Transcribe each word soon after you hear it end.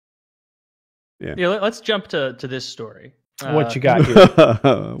Yeah, let's jump to this story. What you got here?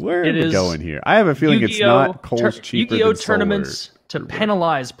 Where are we going here? I have a feeling it's not Cole's cheaper Yu-Gi-Oh! than Tournaments to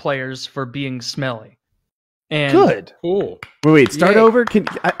penalize players for being smelly. And Good. Cool. Wait, start over.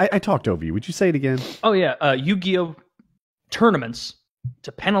 I talked over you? Would you say it again? Oh yeah, Yu-Gi-Oh! Tournaments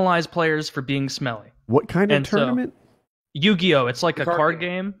to penalize players for being smelly. What kind of tournament? Yu-Gi-Oh! It's like a card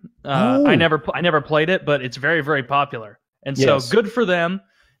game. I never played it, but it's very, very popular. And so good for them.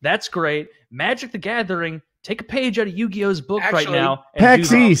 That's great. Magic the Gathering, take a page out of Yu-Gi-Oh!'s book right now.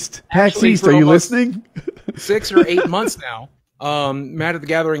 PAX East. PAX East, are you listening? 6 or 8 months now. Magic the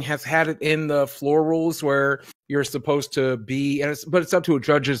Gathering has had it in the floor rules where you're supposed to be, but it's up to a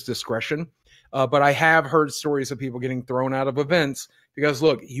judge's discretion. But I have heard stories of people getting thrown out of events because,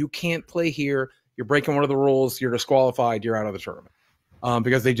 look, you can't play here. You're breaking one of the rules. You're disqualified. You're out of the tournament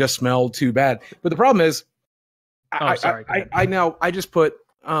because they just smelled too bad. But the problem is, I just put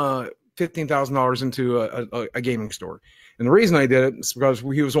 $15,000 into a gaming store, and the reason I did it is because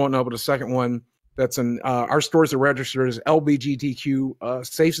he was wanting to open a second one. That's in our stores are registered as LGBTQ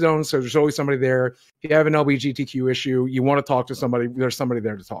safe zones, so there's always somebody there. If you have an LGBTQ issue, you want to talk to somebody, there's somebody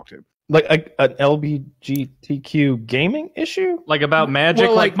there to talk to. Like an LGBTQ gaming issue? Like about Magic?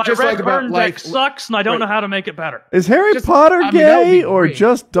 Well, like my red burn deck sucks, and I don't know how to make it better. Is Harry Potter gay or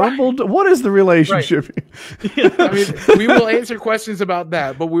just Dumbledore? What is the relationship? I mean, we will answer questions about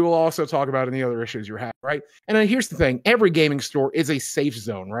that, but we will also talk about any other issues you're having, right? And then here's the thing. Every gaming store is a safe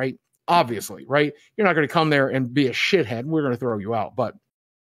zone, right? Obviously, right? You're not going to come there and be a shithead. We're going to throw you out. But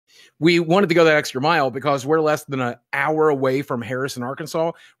we wanted to go that extra mile because we're less than an hour away from Harrison,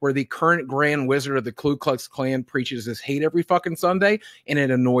 Arkansas, where the current Grand Wizard of the Ku Klux Klan preaches his hate every fucking Sunday, and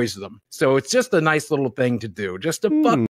it annoys them. So it's just a nice little thing to do, just to fuck